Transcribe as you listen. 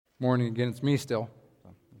Morning again. It's me still.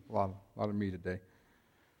 A lot of me today.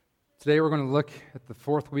 Today we're going to look at the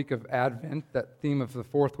fourth week of Advent. That theme of the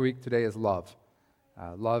fourth week today is love.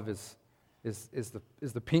 Love is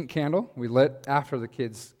the pink candle we lit after the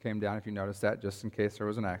kids came down, if you noticed that, just in case there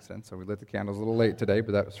was an accident. So we lit the candles a little late today,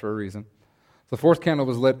 but that was for a reason. So the fourth candle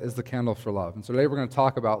was lit as the candle for love. And so today we're going to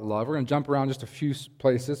talk about love. We're going to jump around just a few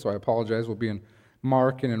places, so I apologize. We'll be in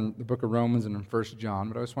Mark and in the book of Romans and in 1 John.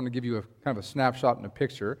 But I just want to give you a kind of a snapshot and a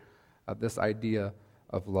picture of this idea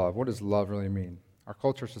of love. What does love really mean? Our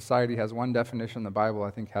culture, society has one definition. The Bible, I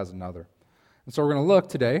think, has another. And so we're going to look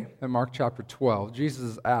today at Mark chapter 12. Jesus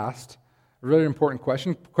is asked a really important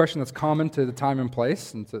question that's common to the time and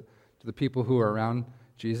place and to the people who are around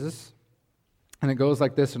Jesus. And it goes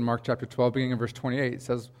like this in Mark chapter 12, beginning in verse 28. It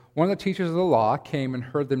says, one of the teachers of the law came and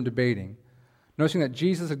heard them debating. Noticing that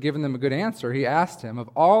Jesus had given them a good answer, he asked him, of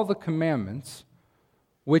all the commandments,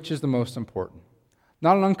 which is the most important?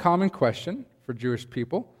 Not an uncommon question for Jewish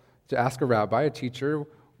people to ask a rabbi, a teacher,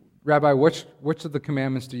 Rabbi, which of the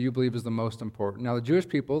commandments do you believe is the most important? Now, the Jewish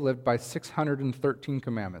people lived by 613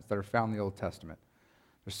 commandments that are found in the Old Testament.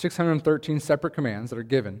 There's 613 separate commands that are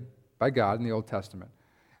given by God in the Old Testament.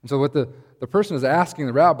 And so what the person is asking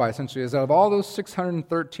the rabbi essentially is, out of all those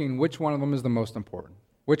 613, which one of them is the most important?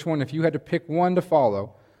 Which one, if you had to pick one to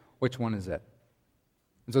follow, which one is it?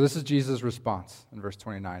 And so this is Jesus' response in verse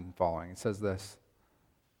 29 and following. It says this,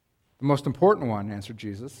 the most important one, answered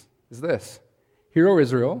Jesus, is this. Hear, O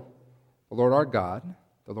Israel, the Lord our God,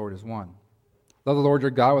 the Lord is one. Love the Lord your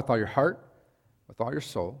God with all your heart, with all your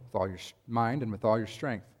soul, with all your mind, and with all your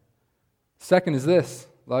strength. Second is this,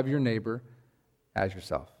 love your neighbor as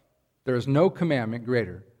yourself. There is no commandment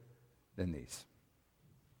greater than these.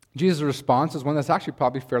 Jesus' response is one that's actually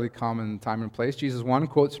probably fairly common in time and place. Jesus, one,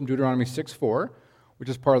 quotes from Deuteronomy 6:4, which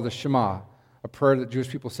is part of the Shema, a prayer that Jewish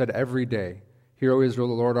people said every day. Hear, O Israel,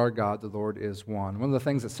 the Lord our God, the Lord is one. One of the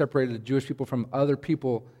things that separated the Jewish people from other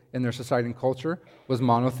people in their society and culture was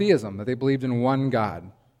monotheism, that they believed in one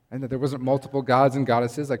God, and that there wasn't multiple gods and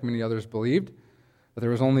goddesses like many others believed, but there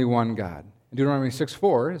was only one God. In Deuteronomy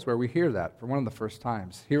 6:4 is where we hear that for one of the first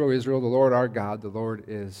times. Hear, O Israel, the Lord our God, the Lord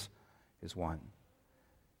is one.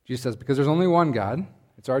 Jesus says, because there's only one God,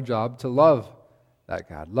 it's our job to love that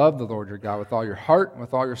God. Love the Lord your God with all your heart,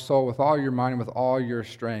 with all your soul, with all your mind, and with all your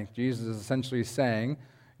strength. Jesus is essentially saying,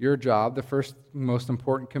 your job, the first most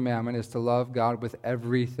important commandment, is to love God with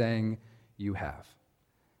everything you have.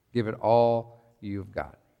 Give it all you've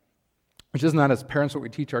got. Which is not, as parents, what we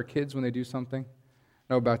teach our kids when they do something.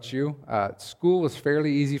 I know about you. School was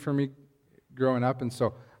fairly easy for me growing up, and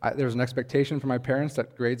so there was an expectation from my parents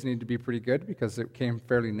that grades needed to be pretty good because it came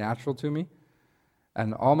fairly natural to me.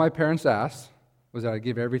 And all my parents asked was that I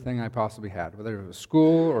give everything I possibly had. Whether it was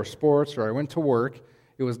school or sports or I went to work,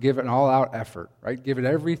 it was give it an all-out effort, right? Give it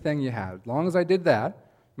everything you had. As long as I did that,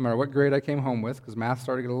 no matter what grade I came home with, because math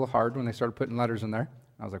started to get a little hard when they started putting letters in there.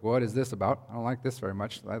 I was like, what is this about? I don't like this very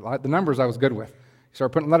much. The numbers I was good with. You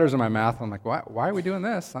start putting letters in my math, and I'm like, why are we doing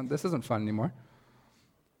this? This isn't fun anymore.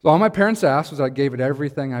 So all my parents asked was I gave it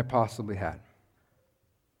everything I possibly had.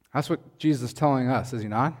 That's what Jesus is telling us, is he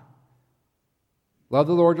not? Love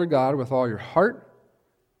the Lord your God with all your heart,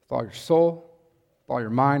 with all your soul, with all your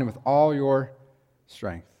mind, and with all your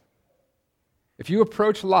strength. If you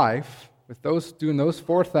approach life with doing those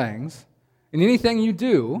four things, in anything you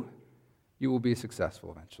do, you will be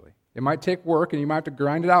successful eventually. It might take work and you might have to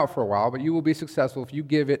grind it out for a while, but you will be successful if you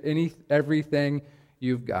give it everything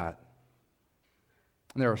you've got.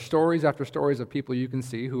 And there are stories after stories of people you can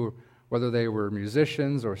see who, whether they were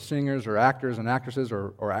musicians or singers or actors and actresses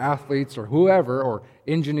or athletes or whoever, or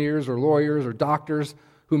engineers or lawyers or doctors,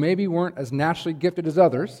 who maybe weren't as naturally gifted as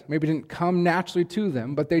others, maybe didn't come naturally to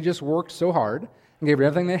them, but they just worked so hard and gave it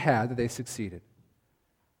everything they had that they succeeded.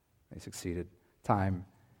 They succeeded time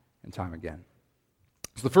and time again.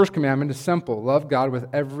 So the first commandment is simple. Love God with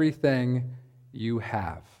everything you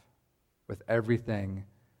have, with everything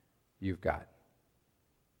you've got.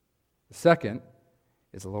 The second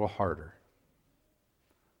is a little harder.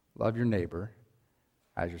 Love your neighbor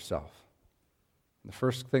as yourself. The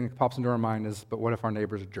first thing that pops into our mind is, but what if our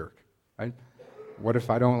neighbor's a jerk, right? What if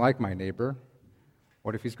I don't like my neighbor?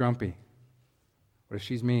 What if he's grumpy? What if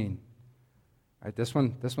she's mean? Right, this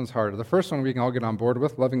one's harder. The first one we can all get on board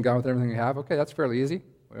with, loving God with everything we have. Okay, that's fairly easy.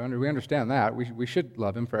 We understand that. We should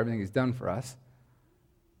love him for everything he's done for us.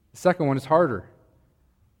 The second one is harder,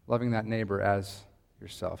 loving that neighbor as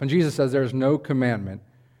yourself. And Jesus says there is no commandment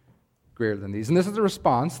greater than these. And this is the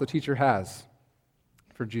response the teacher has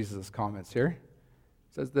for Jesus' comments here.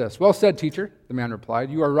 It says this, well said, teacher, the man replied.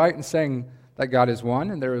 You are right in saying that God is one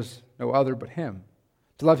and there is no other but him.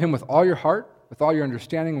 To love him with all your heart, with all your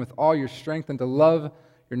understanding, with all your strength, and to love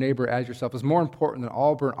your neighbor as yourself is more important than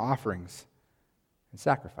all burnt offerings and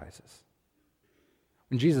sacrifices.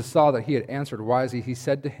 When Jesus saw that he had answered wisely, he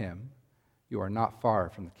said to him, "You are not far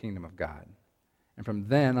from the kingdom of God." And from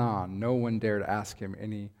then on, no one dared ask him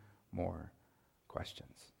any more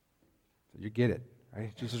questions. So you get it,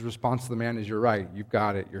 right? Jesus' response to the man is, "You're right, you've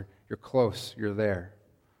got it, you're close, you're there."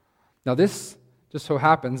 Now this just so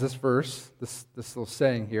happens, this verse, this little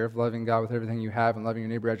saying here of loving God with everything you have and loving your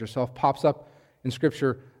neighbor as yourself pops up in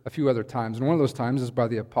Scripture a few other times. And one of those times is by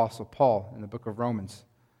the Apostle Paul in the book of Romans,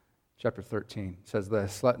 chapter 13. It says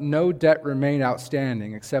this, "Let no debt remain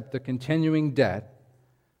outstanding except the continuing debt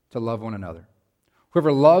to love one another.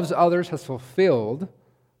 Whoever loves others has fulfilled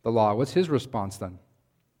the law." What's his response then?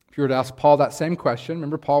 If you were to ask Paul that same question,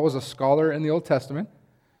 remember Paul was a scholar in the Old Testament.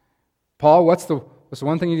 Paul, what's the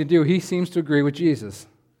one thing you need to do? He seems to agree with Jesus.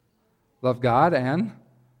 Love God and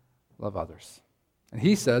love others. And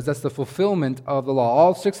he says that's the fulfillment of the law.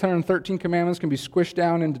 All 613 commandments can be squished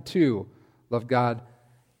down into two. Love God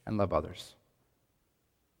and love others.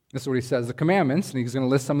 This is what he says. The commandments, and he's going to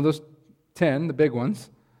list some of those 10, the big ones.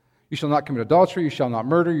 You shall not commit adultery, you shall not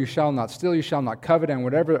murder, you shall not steal, you shall not covet, and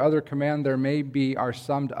whatever other command there may be are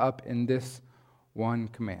summed up in this one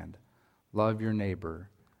command. Love your neighbor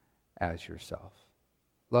as yourself.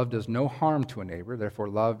 Love does no harm to a neighbor, therefore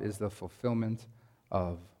love is the fulfillment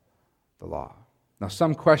of the law. Now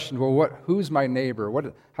some question, well, who's my neighbor?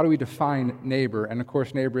 How do we define neighbor? And of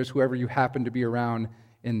course neighbor is whoever you happen to be around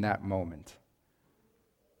in that moment.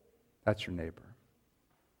 That's your neighbor.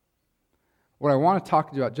 What I want to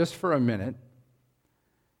talk about just for a minute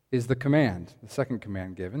is the command, the second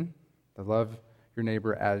command given, to love your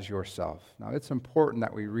neighbor as yourself. Now, it's important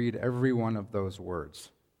that we read every one of those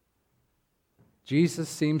words. Jesus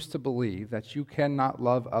seems to believe that you cannot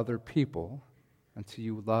love other people until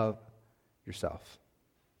you love yourself.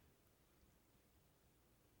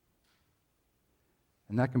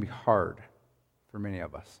 And that can be hard for many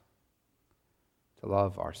of us to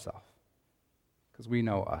love ourselves because we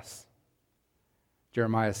know us.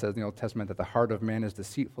 Jeremiah says in the Old Testament that the heart of man is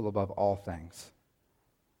deceitful above all things.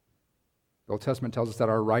 The Old Testament tells us that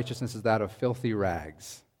our righteousness is that of filthy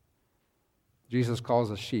rags. Jesus calls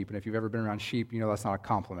us sheep, and if you've ever been around sheep, you know that's not a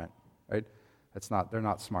compliment, right? They're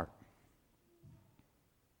not smart.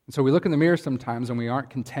 And so we look in the mirror sometimes and we aren't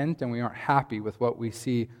content and we aren't happy with what we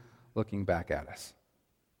see looking back at us.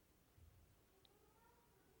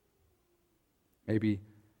 Maybe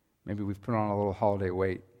we've put on a little holiday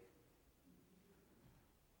weight.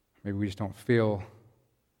 Maybe we just don't feel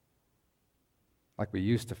like we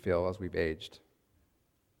used to feel as we've aged.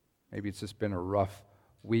 Maybe it's just been a rough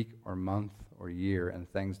week or month or year and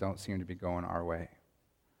things don't seem to be going our way.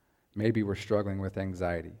 Maybe we're struggling with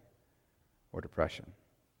anxiety or depression.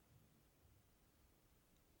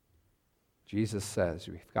 Jesus says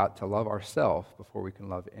we've got to love ourselves before we can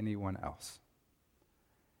love anyone else.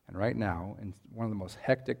 And right now, in one of the most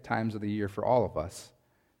hectic times of the year for all of us,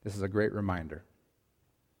 this is a great reminder.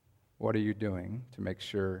 What are you doing to make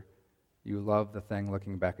sure you love the thing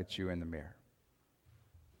looking back at you in the mirror?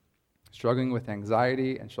 Struggling with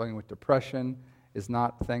anxiety and struggling with depression is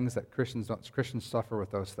not things that Christians suffer with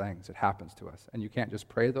those things. It happens to us. And you can't just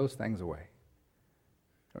pray those things away.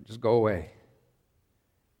 Don't just go away.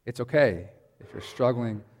 It's okay if you're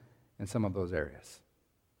struggling in some of those areas.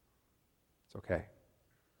 It's okay.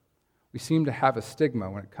 We seem to have a stigma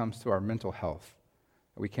when it comes to our mental health.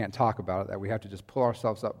 That we can't talk about it, that we have to just pull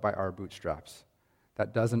ourselves up by our bootstraps.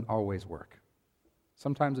 That doesn't always work.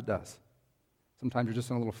 Sometimes it does. Sometimes you're just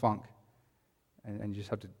in a little funk, and you just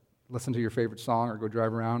have to listen to your favorite song or go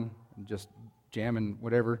drive around and just jam in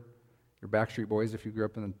whatever, your Backstreet Boys if you grew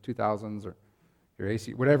up in the 2000s, or your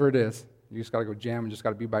AC, whatever it is. You just got to go jam and just got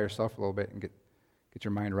to be by yourself a little bit and get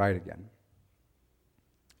your mind right again.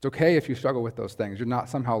 It's okay if you struggle with those things. You're not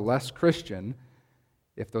somehow less Christian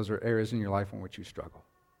if those are areas in your life in which you struggle.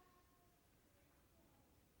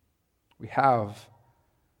 We have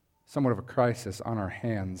somewhat of a crisis on our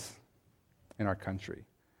hands in our country.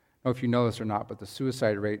 I don't know if you know this or not, but the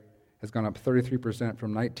suicide rate has gone up 33%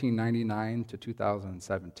 from 1999 to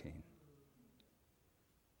 2017.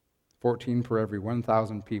 14 per every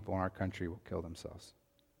 1,000 people in our country will kill themselves.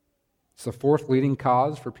 It's the fourth leading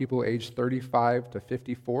cause for people aged 35 to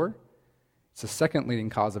 54. It's the second leading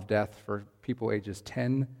cause of death for people ages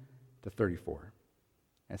 10 to 34.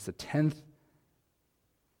 And it's the 10th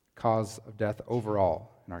cause of death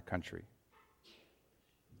overall in our country.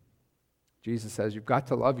 Jesus says you've got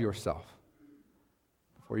to love yourself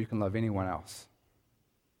before you can love anyone else.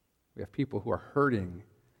 We have people who are hurting,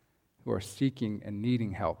 who are seeking and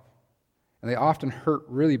needing help. And they often hurt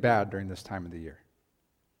really bad during this time of the year.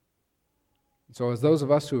 So as those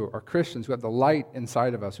of us who are Christians, who have the light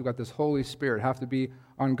inside of us, who got this Holy Spirit, have to be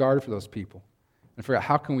on guard for those people and figure out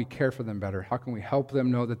how can we care for them better? How can we help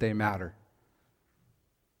them know that they matter?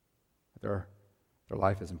 That their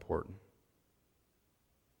life is important.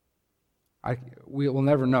 We will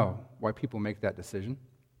never know why people make that decision.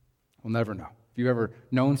 We'll never know. If you've ever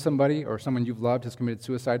known somebody or someone you've loved has committed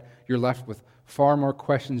suicide, you're left with far more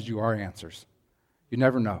questions than you are answers. You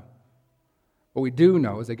never know. What we do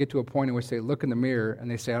know is they get to a point in which they look in the mirror and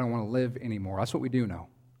they say, I don't want to live anymore. That's what we do know.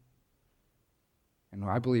 And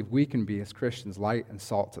I believe we can be, as Christians, light and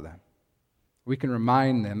salt to them. We can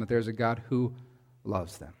remind them that there's a God who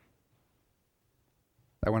loves them.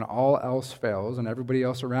 That when all else fails and everybody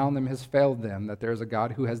else around them has failed them, that there's a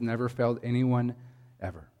God who has never failed anyone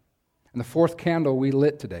ever. And the fourth candle we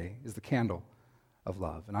lit today is the candle of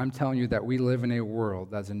love. And I'm telling you that we live in a world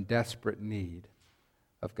that's in desperate need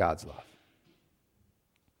of God's love.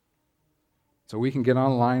 So we can get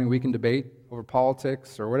online and we can debate over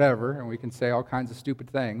politics or whatever, and we can say all kinds of stupid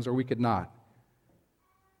things, or we could not.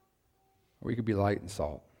 Or we could be light and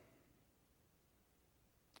salt.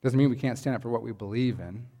 Doesn't mean we can't stand up for what we believe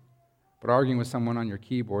in, but arguing with someone on your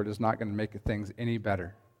keyboard is not going to make things any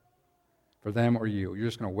better for them or you. You're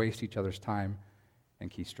just going to waste each other's time and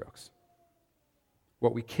keystrokes.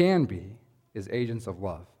 What we can be is agents of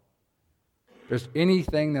love. If there's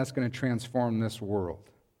anything that's going to transform this world,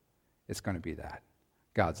 it's going to be that,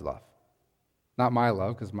 God's love. Not my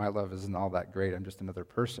love, because my love isn't all that great. I'm just another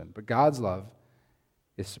person. But God's love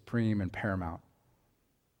is supreme and paramount.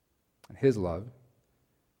 And His love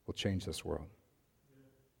will change this world.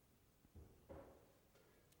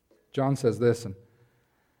 John says this in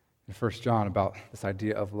 1 John about this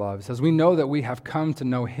idea of love. He says, we know that we have come to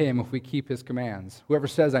know Him if we keep His commands. Whoever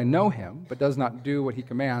says, I know Him, but does not do what He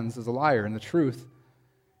commands is a liar, and the truth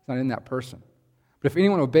is not in that person. But if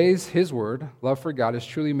anyone obeys His word, love for God is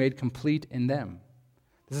truly made complete in them.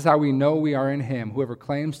 This is how we know we are in Him. Whoever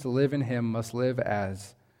claims to live in Him must live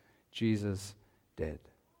as Jesus did.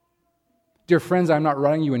 Dear friends, I am not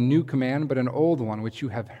writing you a new command, but an old one, which you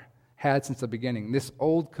have had since the beginning. This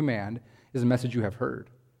old command is a message you have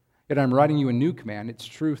heard. Yet I am writing you a new command. Its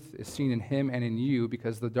truth is seen in Him and in you,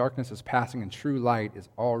 because the darkness is passing and true light is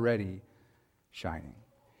already shining.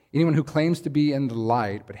 Anyone who claims to be in the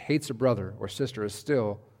light but hates a brother or sister is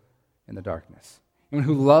still in the darkness. Anyone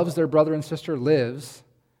who loves their brother and sister lives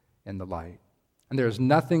in the light, and there is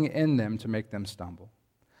nothing in them to make them stumble.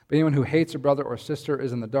 But anyone who hates a brother or sister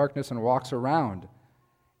is in the darkness and walks around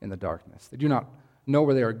in the darkness. They do not know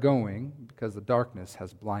where they are going because the darkness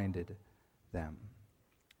has blinded them.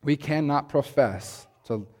 We cannot profess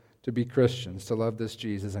to be Christians, to love this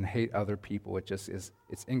Jesus and hate other people.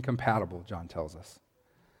 It's incompatible, John tells us.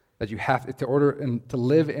 That you have to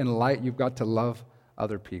live in light, you've got to love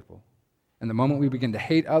other people. And the moment we begin to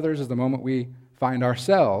hate others is the moment we find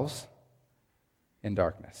ourselves in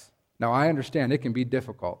darkness. Now, I understand it can be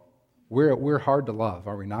difficult. We're hard to love,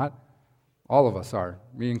 are we not? All of us are,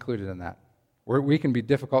 me included in that. We can be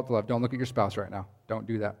difficult to love. Don't look at your spouse right now. Don't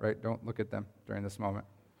do that, right? Don't look at them during this moment.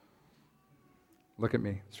 Look at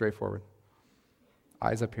me, straightforward.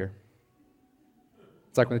 Eyes up here.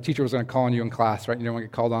 It's like when the teacher was going to call on you in class, right? You don't want to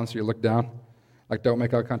get called on, so you look down. Like, don't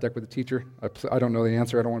make eye contact with the teacher. I don't know the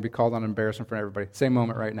answer. I don't want to be called on and embarrassed in front of everybody. Same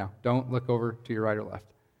moment right now. Don't look over to your right or left.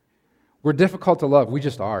 We're difficult to love. We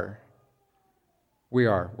just are. We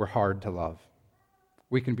are. We're hard to love.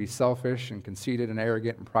 We can be selfish and conceited and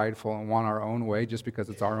arrogant and prideful and want our own way just because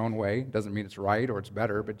it's our own way. Doesn't mean it's right or it's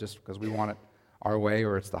better, but just because we want it our way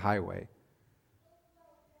or it's the highway.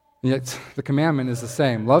 And yet, the commandment is the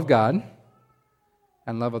same. Love God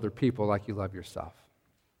and love other people like you love yourself.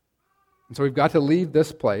 And so we've got to leave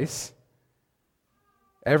this place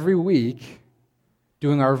every week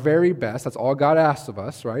doing our very best. That's all God asks of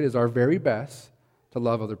us, right, is our very best to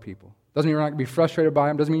love other people. Doesn't mean we're not going to be frustrated by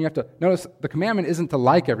them. Doesn't mean you have to... Notice, the commandment isn't to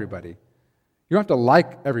like everybody. You don't have to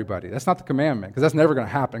like everybody. That's not the commandment, because that's never going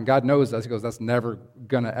to happen. God knows that. He goes, that's never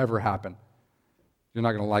going to ever happen. You're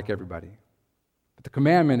not going to like everybody. But the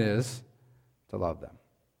commandment is to love them.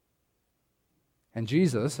 And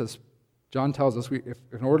Jesus, as John tells us, if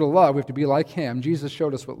in order to love, we have to be like Him. Jesus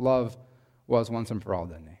showed us what love was once and for all,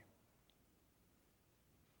 didn't He?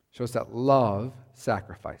 Shows us that love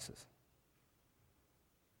sacrifices.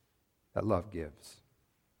 That love gives.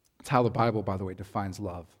 It's how the Bible, by the way, defines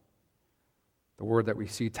love. The word that we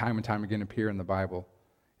see time and time again appear in the Bible,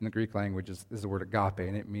 in the Greek language, is the word agape,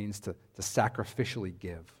 and it means to sacrificially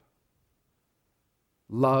give.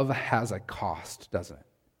 Love has a cost, doesn't it?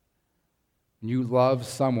 When you love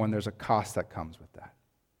someone, there's a cost that comes with that.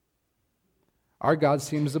 Our God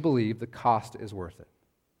seems to believe the cost is worth it.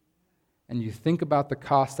 And you think about the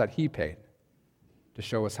cost that he paid to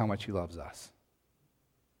show us how much he loves us.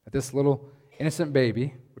 That this little innocent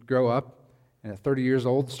baby would grow up and at 30 years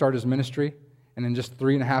old start his ministry, and in just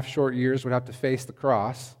 3.5 short years would have to face the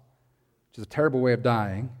cross, which is a terrible way of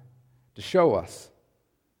dying, to show us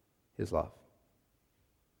his love.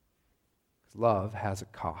 Because love has a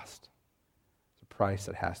cost. It's a price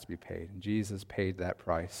that has to be paid. And Jesus paid that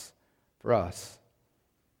price for us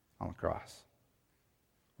on the cross,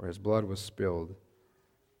 where his blood was spilled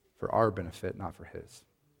for our benefit, not for his.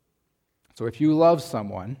 So if you love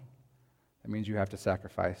someone, that means you have to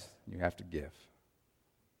sacrifice, you have to give.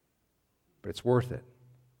 But it's worth it.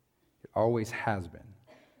 It always has been,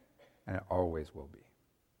 and it always will be.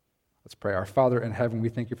 Let's pray. Our Father in heaven, we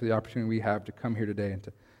thank you for the opportunity we have to come here today and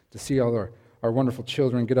to see all our wonderful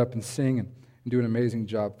children get up and sing and do an amazing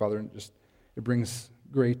job, Father. And just it brings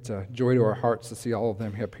great joy to our hearts to see all of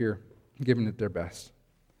them up here giving it their best.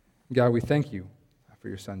 God, we thank you for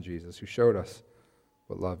your Son, Jesus, who showed us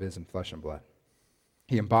what love is in flesh and blood.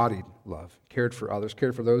 He embodied love, cared for others,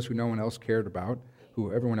 cared for those who no one else cared about,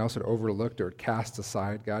 who everyone else had overlooked or had cast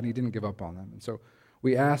aside, God, and he didn't give up on them. And so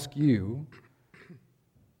we ask you,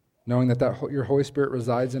 knowing that your Holy Spirit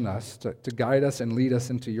resides in us, to guide us and lead us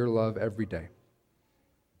into your love every day.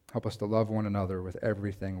 Help us to love one another with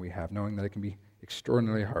everything we have, knowing that it can be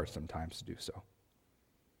extraordinarily hard sometimes to do so.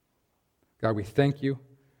 God, we thank you.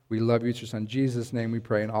 We love you. It's your Son, Jesus' name we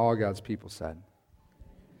pray, and all God's people said.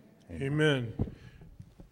 Amen.